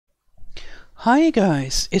Hi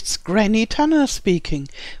guys, it's Granny Tana speaking.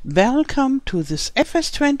 Welcome to this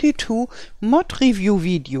FS22 mod review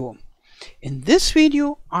video. In this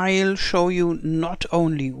video I'll show you not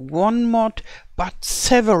only one mod but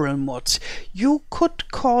several mods. You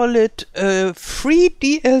could call it a free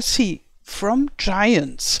DLC from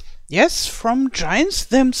Giants. Yes, from Giants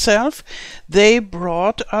themselves. They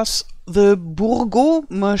brought us the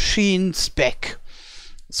Bourgault machines back.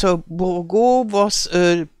 So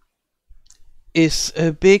Bourgault is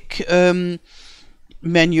a big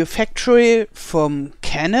manufacturer from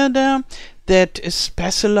Canada that is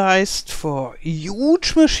specialized for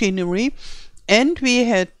huge machinery, and we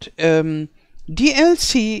had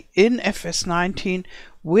DLC in FS19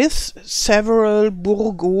 with several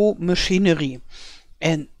Bourgault machinery,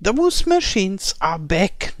 and those machines are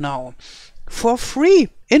back now for free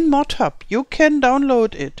in Modhub. You can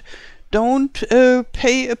download it, don't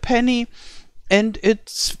pay a penny. And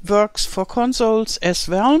it works for consoles as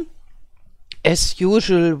well, as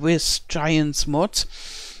usual with Giants mods.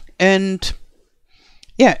 And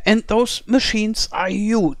yeah, and those machines are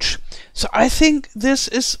huge. So I think this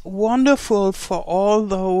is wonderful for all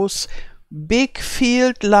those big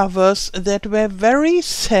field lovers that were very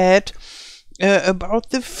sad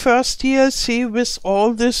about the first DLC with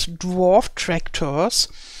all these dwarf tractors.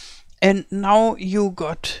 And now you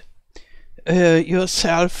got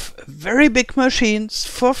yourself very big machines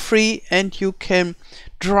for free, and you can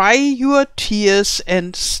dry your tears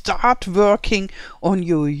and start working on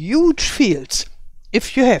your huge fields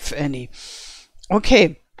if you have any.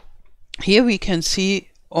 Okay, here we can see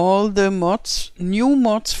all the mods, new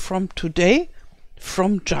mods from today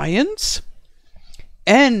from Giants,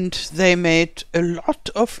 and they made a lot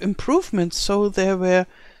of improvements, so there were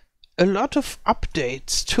a lot of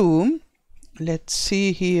updates too. Let's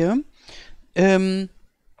see here.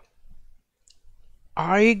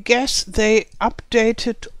 I guess they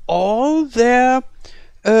updated all their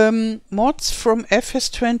mods from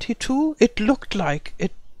FS22. It looked like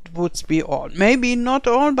it would be all. Maybe not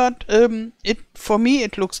all, but for me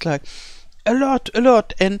it looks like a lot.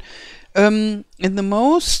 And in the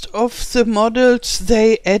most of the models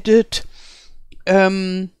they added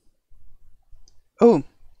oh,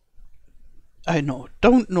 I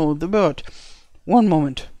don't know the word. One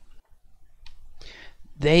moment.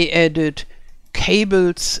 They added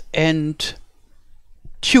cables and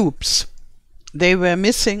tubes. They were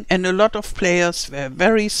missing, and a lot of players were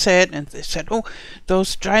very sad, and they said, oh,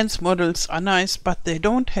 those Giants models are nice, but they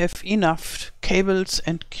don't have enough cables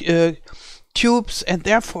and tubes, and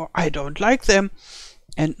therefore I don't like them.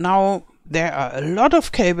 And now there are a lot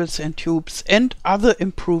of cables and tubes and other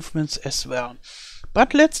improvements as well.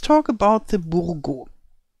 But let's talk about the Bourgault.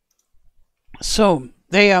 So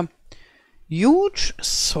they are huge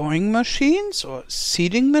sowing machines or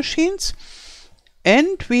seeding machines,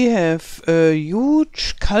 and we have a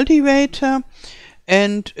huge cultivator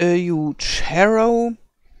and a huge harrow.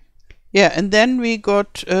 Yeah, and then we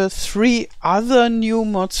got 3 other new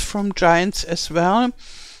mods from Giants as well.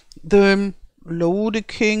 The Load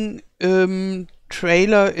King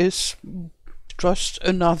trailer is just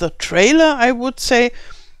another trailer, I would say.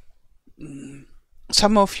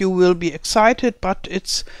 Some of you will be excited, but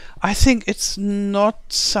I think it's not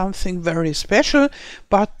something very special.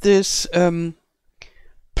 But this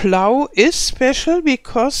plow is special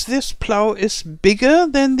because this plow is bigger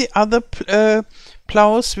than the other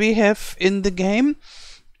plows we have in the game.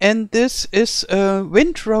 And this is a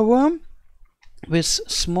windrower with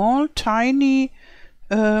small, tiny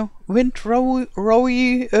windrowy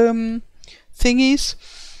thingies.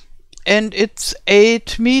 And it's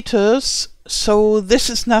 8 meters. So this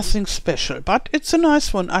is nothing special, but it's a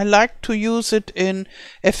nice one. I like to use it in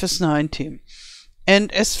FS19.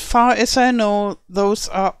 And as far as I know, those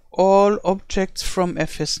are all objects from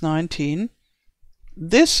FS19.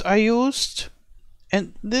 This I used,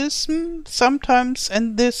 and this sometimes,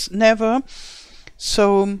 and this never.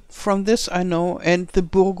 So from this I know, and the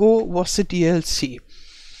Bourgault was the DLC.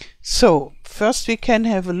 So first we can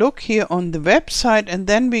have a look here on the website, and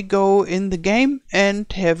then we go in the game and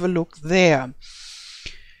have a look there.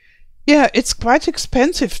 Yeah, it's quite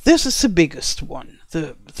expensive. This is the biggest one,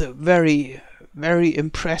 the very, very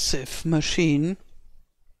impressive machine.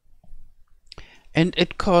 And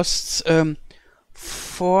it costs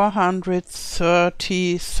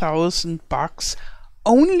 430,000 bucks,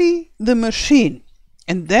 only the machine.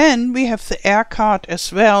 And then we have the air cart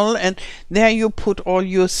as well, and there you put all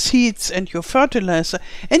your seeds and your fertilizer,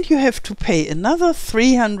 and you have to pay another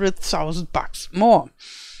 300,000 bucks more.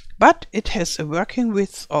 But it has a working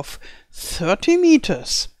width of 30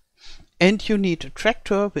 meters, and you need a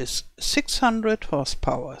tractor with 600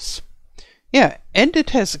 horsepower. Yeah, and it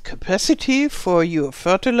has a capacity for your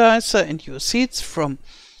fertilizer and your seeds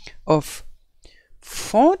of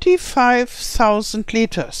 45,000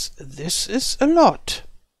 liters. This is a lot.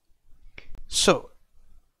 So,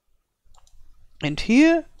 and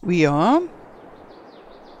here we are.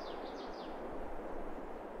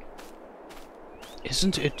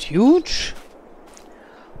 Isn't it huge?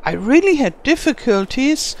 I really had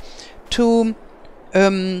difficulties to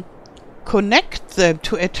connect them,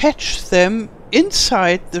 to attach them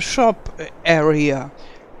inside the shop area.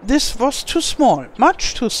 This was too small,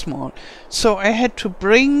 much too small. So I had to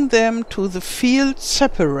bring them to the field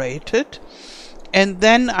separated, and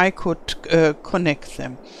then I could connect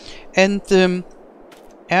them. And the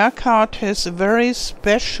air cart has a very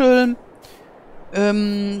special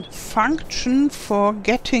function for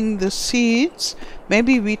getting the seeds.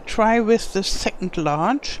 Maybe we try with the second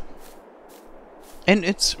large. And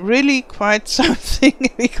it's really quite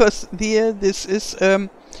something, because here this is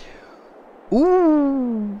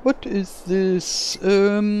ooh, what is this?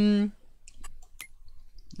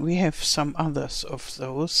 We have some others of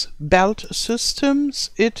those belt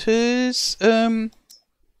systems. It is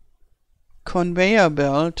conveyor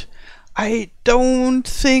belt. I don't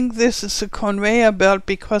think this is a conveyor belt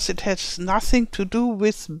because it has nothing to do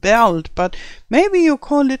with belt, but maybe you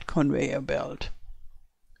call it conveyor belt.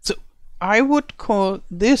 So I would call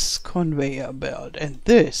this conveyor belt and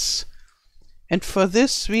this. And for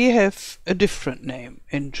this we have a different name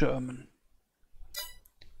in German.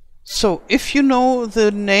 So if you know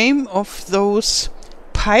the name of those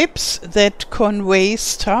pipes that convey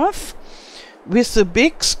stuff with a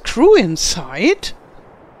big screw inside,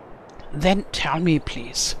 then tell me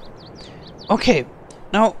please. Okay,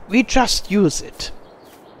 now we just use it.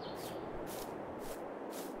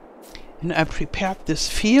 And I prepared this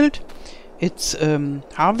field. It's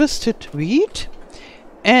harvested wheat,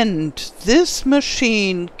 and this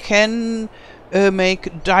machine can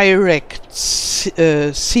make direct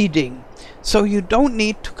seeding, so you don't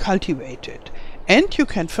need to cultivate it, and you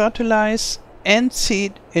can fertilize and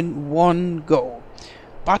seed in one go.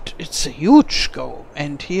 But it's a huge go,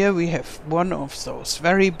 and here we have one of those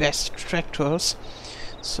very best tractors.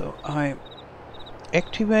 So I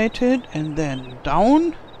activate it and then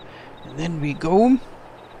down, and then we go.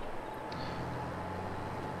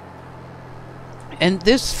 And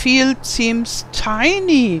this field seems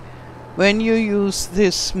tiny when you use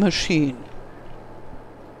this machine.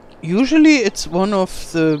 Usually it's one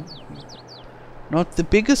of the, not the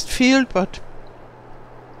biggest field, but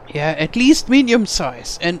yeah, at least medium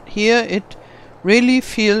size. And here it really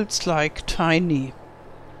feels like tiny.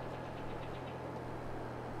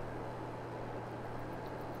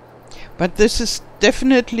 But this is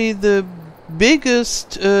definitely the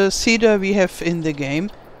biggest seeder we have in the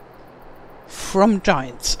game. From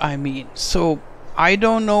Giants, I mean. So I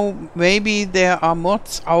don't know, maybe there are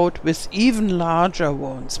mods out with even larger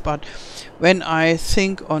ones, but when I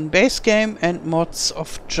think on base game and mods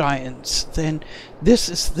of Giants, then this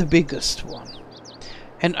is the biggest one.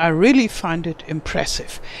 And I really find it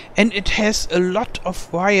impressive. And it has a lot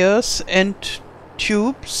of wires and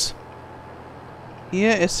tubes.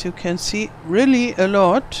 Here, as you can see, really a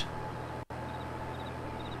lot.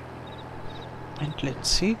 And let's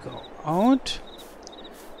see, go out.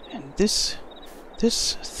 And this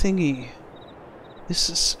thingy, this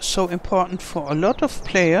is so important for a lot of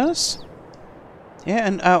players. Yeah,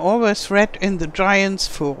 and I always read in the Giants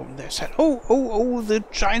forum, they said, oh, the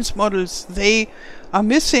Giants models, they are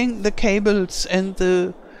missing the cables and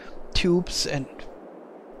the tubes, and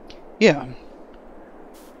yeah.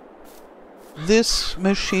 This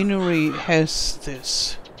machinery has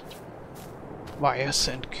this wires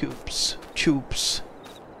and tubes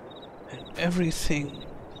and everything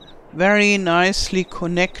very nicely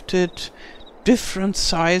connected, different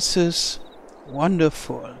sizes,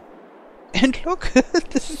 wonderful. And look,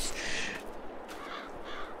 this is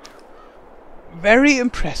very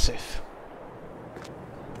impressive.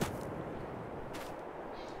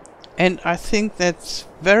 And I think that's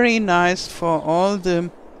very nice for all the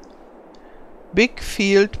big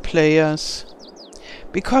field players,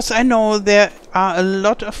 because I know there are a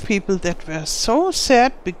lot of people that were so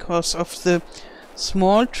sad because of the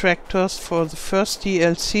small tractors for the first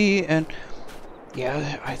DLC, and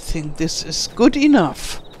yeah, I think this is good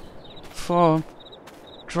enough for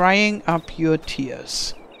drying up your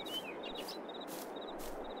tears.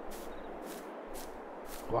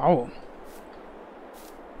 Wow.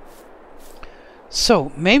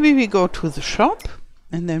 So maybe we go to the shop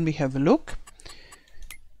and then we have a look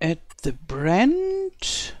at the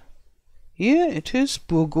brand. Here it is,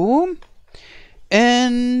 Bourgault,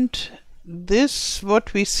 and this,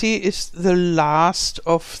 what we see, is the last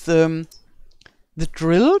of the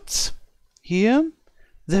drills. Here,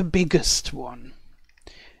 the biggest one.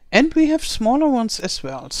 And we have smaller ones as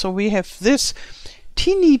well. So we have this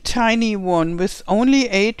teeny tiny one with only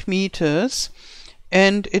 8 meters,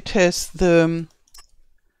 and it has the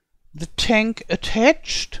tank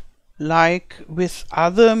attached, like with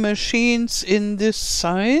other machines in this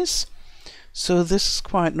size. So this is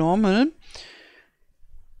quite normal.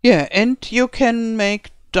 Yeah, and you can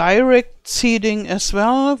make direct seeding as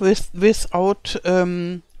well without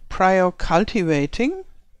prior cultivating.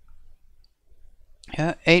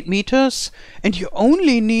 Yeah, 8 meters, and you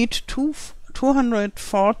only need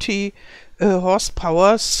 240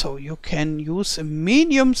 horsepower, so you can use a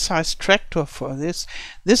medium-sized tractor for this.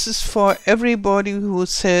 This is for everybody who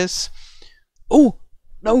says, oh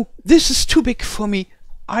no, this is too big for me,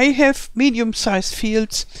 I have medium-sized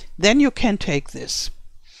fields. Then you can take this.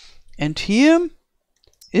 And here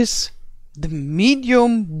is the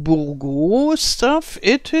medium Bourgault stuff.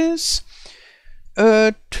 It is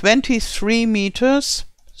 23 meters,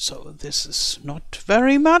 so this is not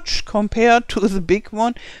very much compared to the big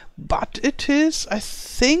one, but it is, I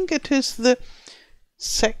think it is the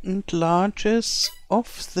second largest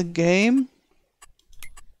of the game.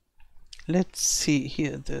 Let's see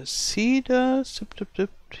here, the seeder,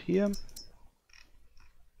 here.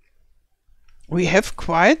 We have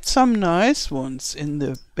quite some nice ones in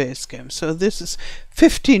the base game. So this is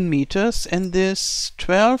 15 meters and this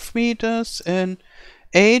 12 meters and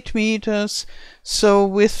 8 meters. So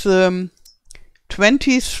with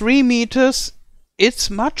 23 meters, it's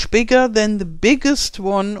much bigger than the biggest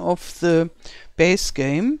one of the base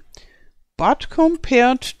game. But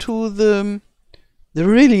compared to the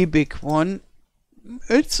really big one,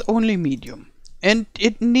 it's only medium. And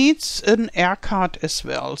it needs an air card as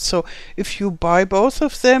well. So if you buy both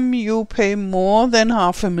of them, you pay more than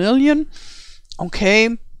 500,000.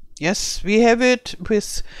 Okay, yes, we have it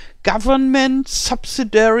with government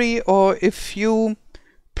subsidiary, or if you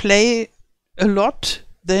play a lot,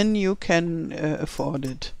 then you can afford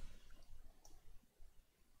it.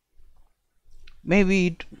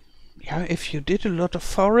 Maybe, yeah, if you did a lot of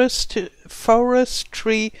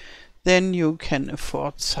forestry, then you can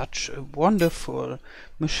afford such a wonderful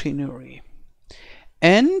machinery.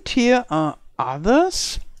 And here are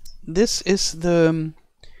others. This is the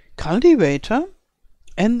cultivator,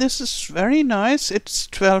 and this is very nice. It's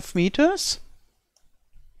 12 meters.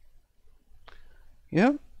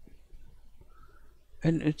 Yeah.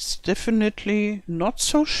 And it's definitely not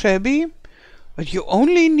so shabby, but you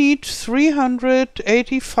only need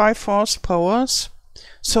 385 horsepower.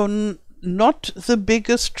 So not the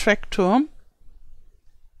biggest tractor,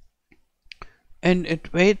 and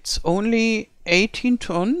it weighs only 18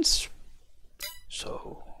 tons.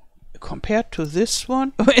 So compared to this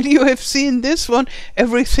one, when you have seen this one,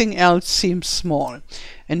 everything else seems small.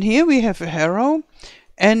 And here we have a harrow,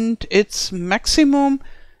 and it's maximum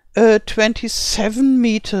 27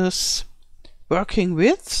 meters working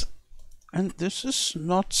width, and this is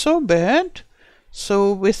not so bad.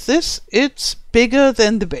 So with this, it's bigger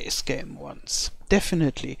than the base game ones,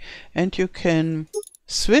 definitely. And you can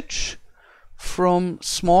switch from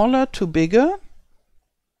smaller to bigger.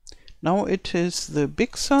 Now it is the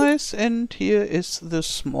big size, and here is the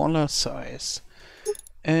smaller size.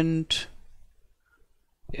 And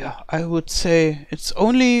yeah, I would say it's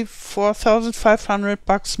only 4,500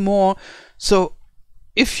 bucks more. So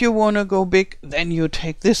if you want to go big, then you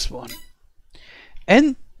take this one.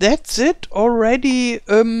 And that's it already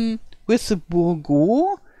with the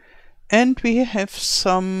Bourgault, and we have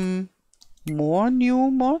some more new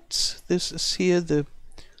mods. This is here the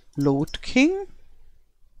Load King,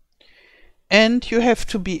 and you have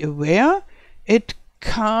to be aware it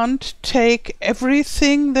can't take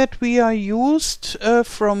everything that we are used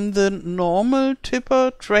from the normal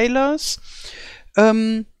tipper trailers.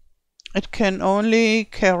 It can only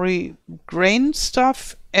carry grain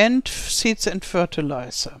stuff and seeds and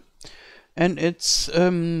fertilizer, and it's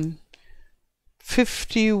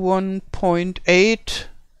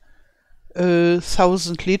 51.8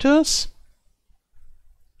 thousand liters.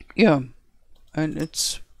 Yeah, and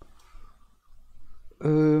it's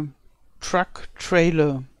a truck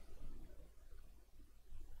trailer.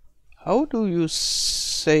 How do you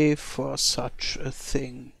say for such a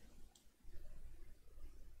thing?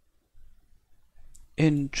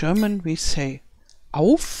 In German we say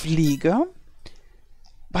Auflieger,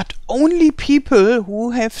 but only people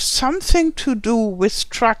who have something to do with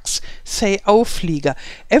trucks say Auflieger.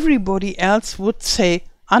 Everybody else would say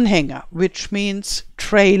Anhänger, which means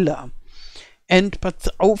trailer. But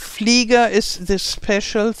the Auflieger is this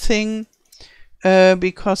special thing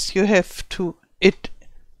because you have to, it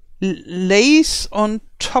lays on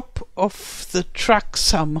top of the truck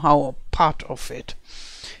somehow, part of it.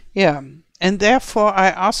 Yeah, and therefore I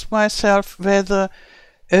asked myself whether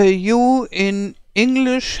you in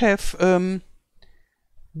English have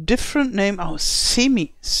different name. Oh,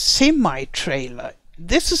 semi-trailer.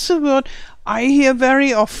 This is a word I hear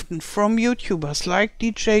very often from YouTubers like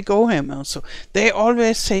DJ Goham also. They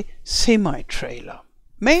always say semi-trailer.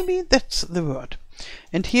 Maybe that's the word.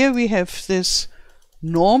 And here we have this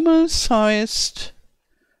normal sized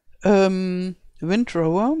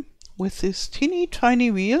windrower with these teeny tiny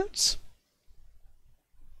wheels.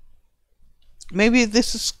 Maybe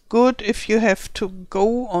this is good if you have to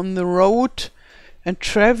go on the road and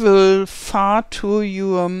travel far to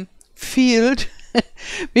your field,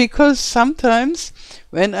 because sometimes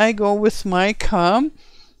when I go with my car,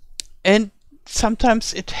 and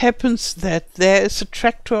sometimes it happens that there is a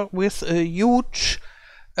tractor with a huge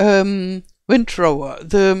windrower,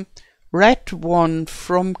 the red one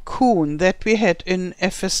from Kuhn that we had in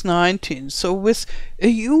FS19, so with a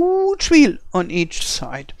huge wheel on each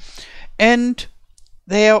side, and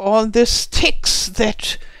there are all the sticks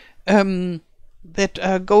that that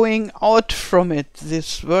are going out from it,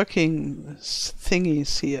 these working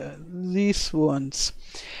thingies here, these ones.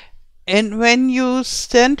 And when you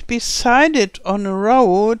stand beside it on a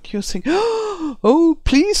road, you think, oh,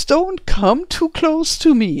 please don't come too close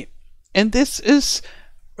to me. And this is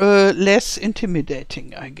less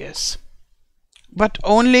intimidating, I guess. But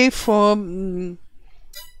only for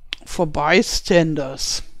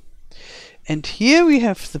bystanders. And here we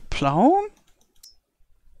have the plow.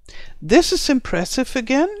 This is impressive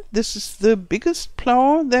again. This is the biggest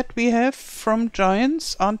plow that we have from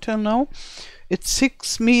Giants until now. It's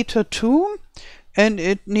 6 meter 2 and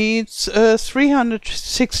it needs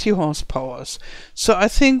 360 horsepower. So I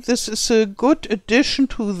think this is a good addition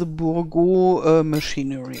to the Bourgault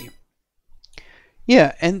machinery.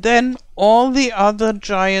 Yeah, and then all the other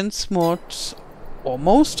Giants mods, or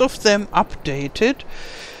most of them, updated.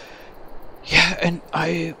 Yeah, and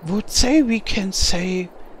I would say we can say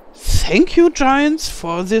thank you, Giants,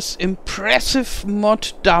 for this impressive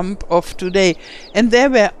mod dump of today. And there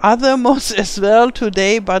were other mods as well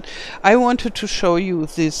today, but I wanted to show you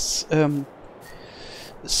this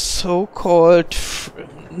so-called,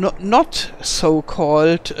 not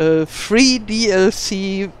so-called free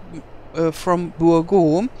DLC from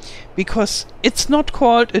Bourgault, because it's not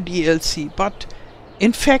called a DLC, but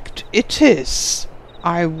in fact it is,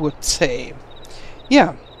 I would say.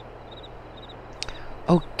 Yeah.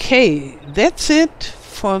 Okay, that's it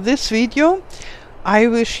for this video. I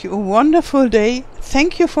wish you a wonderful day.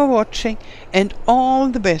 Thank you for watching and all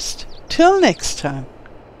the best. Till next time.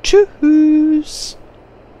 Tschüss.